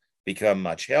you become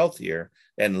much healthier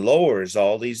and lowers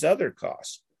all these other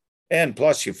costs. And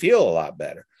plus, you feel a lot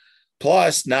better.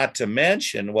 Plus, not to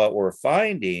mention what we're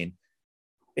finding,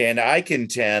 and I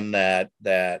contend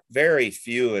that very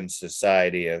few in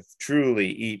society have truly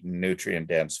eaten nutrient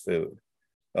dense food.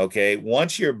 Okay,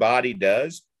 once your body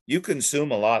does, you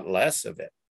consume a lot less of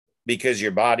it because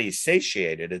your body's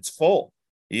satiated, it's full.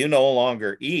 You no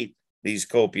longer eat these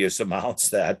copious amounts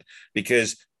that,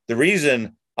 because the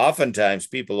reason oftentimes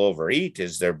people overeat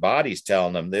is their body's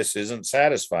telling them this isn't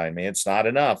satisfying me, it's not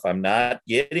enough, I'm not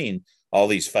getting all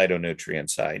these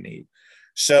phytonutrients I need.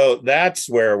 So that's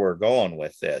where we're going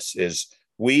with this is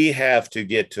we have to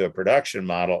get to a production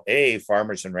model.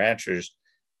 Farmers and ranchers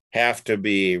have to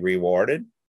be rewarded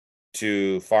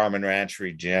to farm and ranch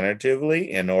regeneratively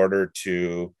in order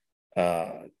to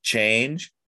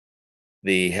change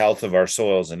the health of our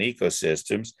soils and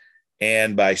ecosystems.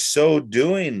 And by so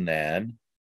doing, then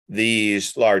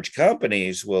these large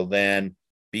companies will then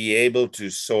be able to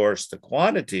source the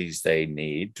quantities they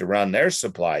need to run their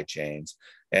supply chains,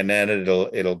 and then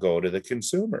it'll go to the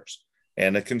consumers,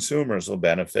 and the consumers will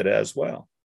benefit as well.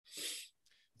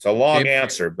 It's a long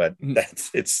answer, but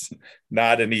it's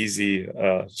not an easy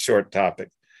short topic.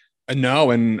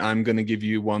 No, and I'm going to give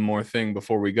you one more thing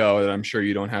before we go that I'm sure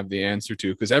you don't have the answer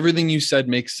to, because everything you said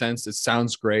makes sense. It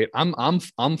sounds great.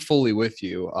 I'm fully with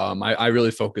you. I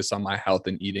really focus on my health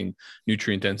and eating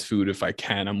nutrient dense food if I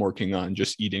can. I'm working on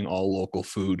just eating all local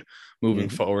food moving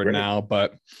forward now.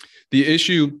 But the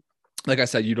issue, like I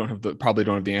said, you probably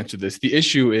don't have the answer to this. The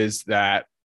issue is that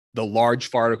the large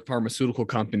pharmaceutical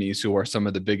companies, who are some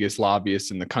of the biggest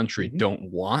lobbyists in the country,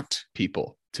 don't want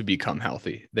people to become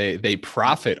healthy. They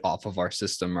profit off of our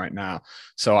system right now.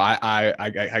 So I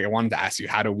wanted to ask you,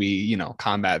 how do we,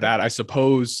 combat that? I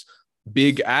suppose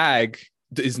big ag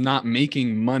is not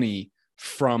making money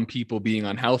from people being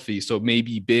unhealthy. So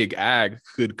maybe big ag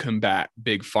could combat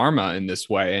big pharma in this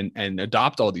way and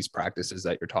adopt all these practices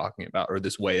that you're talking about, or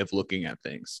this way of looking at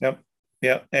things.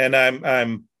 Yep. And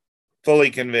I'm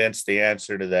fully convinced the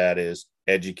answer to that is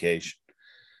education.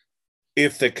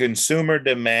 If the consumer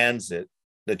demands it,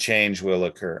 the change will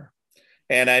occur.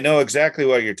 And I know exactly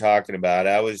what you're talking about.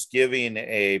 I was giving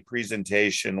a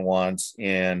presentation once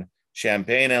in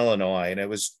Champaign, Illinois, and it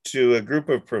was to a group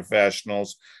of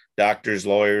professionals, doctors,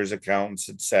 lawyers, accountants,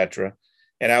 etc.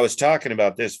 And I was talking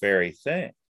about this very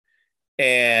thing.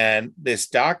 And this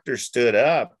doctor stood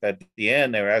up at the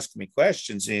end. They were asking me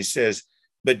questions, and he says,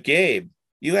 "But Gabe,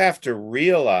 you have to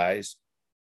realize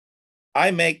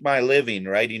I make my living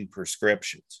writing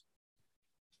prescriptions."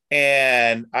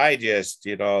 And I just,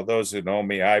 those who know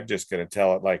me, I'm just going to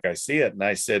tell it like I see it. And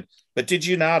I said, "But did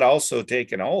you not also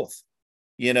take an oath?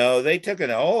 They took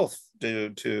an oath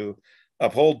to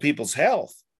uphold people's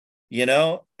health,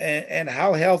 and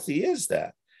how healthy is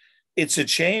that? It's a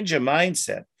change of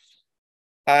mindset.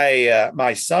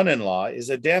 My son-in-law is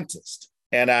a dentist,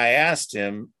 and I asked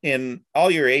him, in all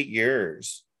your 8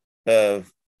 years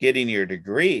of getting your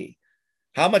degree,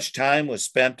 how much time was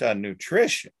spent on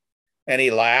nutrition? And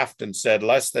he laughed and said,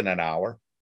 less than an hour.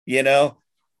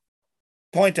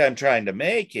 Point I'm trying to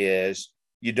make is,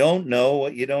 you don't know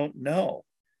what you don't know.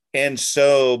 And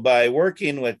so by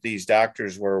working with these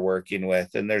doctors we're working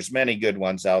with, and there's many good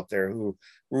ones out there who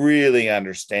really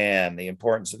understand the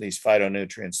importance of these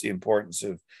phytonutrients, the importance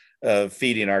of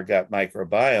feeding our gut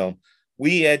microbiome,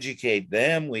 we educate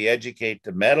them, we educate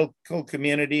the medical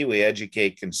community, we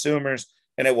educate consumers,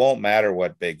 and it won't matter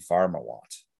what big pharma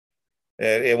wants.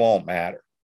 It won't matter,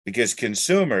 because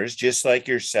consumers, just like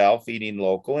yourself, eating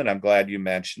local, and I'm glad you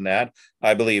mentioned that.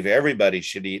 I believe everybody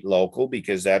should eat local,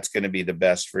 because that's going to be the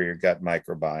best for your gut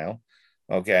microbiome.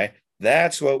 Okay,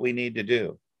 that's what we need to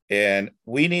do. And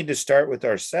we need to start with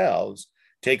ourselves,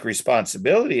 take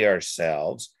responsibility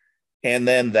ourselves, and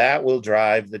then that will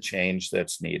drive the change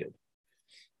that's needed.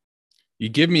 You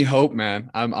give me hope, man.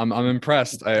 I'm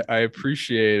impressed. I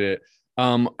appreciate it.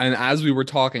 And as we were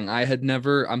talking,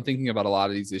 I'm thinking about a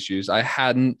lot of these issues. I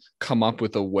hadn't come up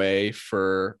with a way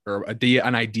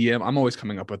an idea. I'm always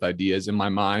coming up with ideas in my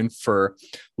mind for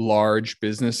large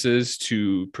businesses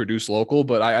to produce local.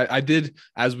 But I did,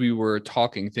 as we were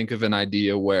talking, think of an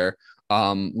idea where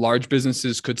large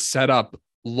businesses could set up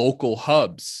local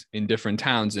hubs in different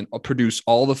towns and produce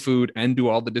all the food and do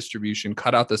all the distribution,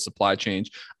 cut out the supply chain.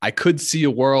 I could see a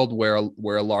world where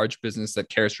a large business that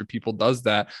cares for people does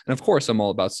that. And of course, I'm all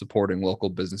about supporting local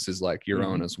businesses like your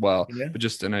own as well, but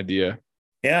just an idea.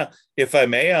 Yeah. If I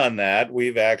may on that,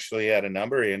 we've actually had a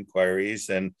number of inquiries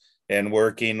and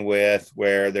working with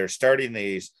where they're starting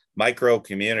these micro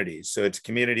communities. So it's a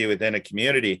community within a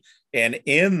community. And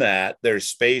in that, there's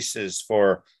spaces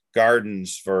for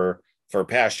gardens, for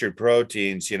pastured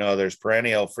proteins, there's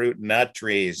perennial fruit and nut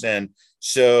trees. And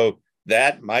so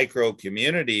that micro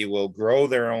community will grow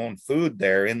their own food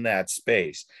there in that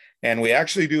space. And we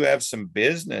actually do have some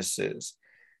businesses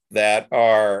that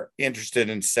are interested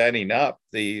in setting up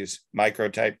these micro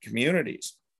type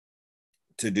communities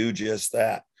to do just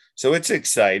that. So it's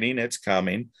exciting. It's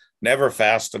coming. Never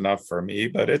fast enough for me,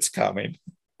 but it's coming.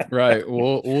 Right.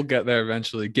 We'll get there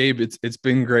eventually. Gabe, it's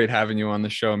been great having you on the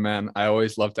show, man. I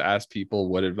always love to ask people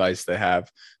what advice they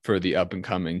have for the up and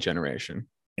coming generation.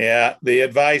 Yeah. The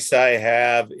advice I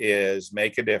have is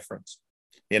make a difference.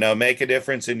 Make a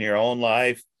difference in your own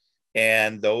life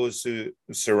and those who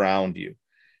surround you.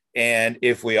 And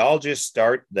if we all just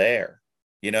start there,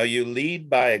 you lead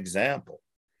by example.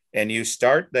 and you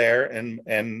start there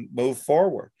and move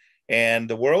forward, and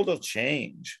the world will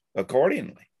change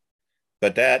accordingly.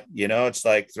 But that, it's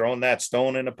like throwing that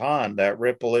stone in a pond, that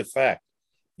ripple effect.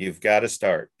 You've got to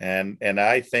start. And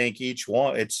I think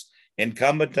it's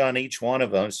incumbent on each one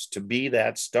of us to be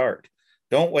that start.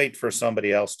 Don't wait for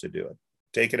somebody else to do it.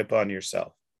 Take it upon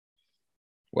yourself.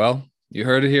 Well, you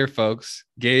heard it here, folks.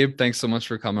 Gabe, thanks so much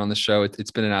for coming on the show.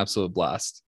 It's been an absolute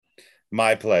blast.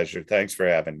 My pleasure. Thanks for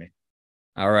having me.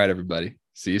 All right, everybody.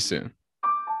 See you soon.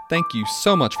 Thank you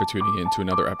so much for tuning in to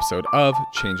another episode of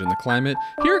Changing the Climate.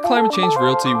 Here at Climate Change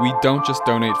Realty, we don't just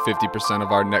donate 50%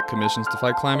 of our net commissions to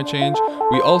fight climate change.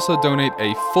 We also donate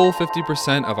a full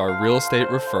 50% of our real estate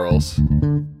referrals.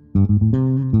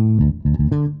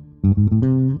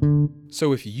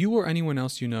 So if you or anyone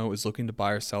else you know is looking to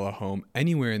buy or sell a home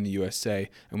anywhere in the USA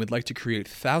and would like to create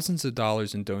thousands of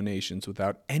dollars in donations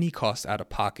without any cost out of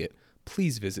pocket,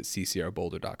 please visit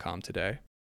ccrboulder.com today.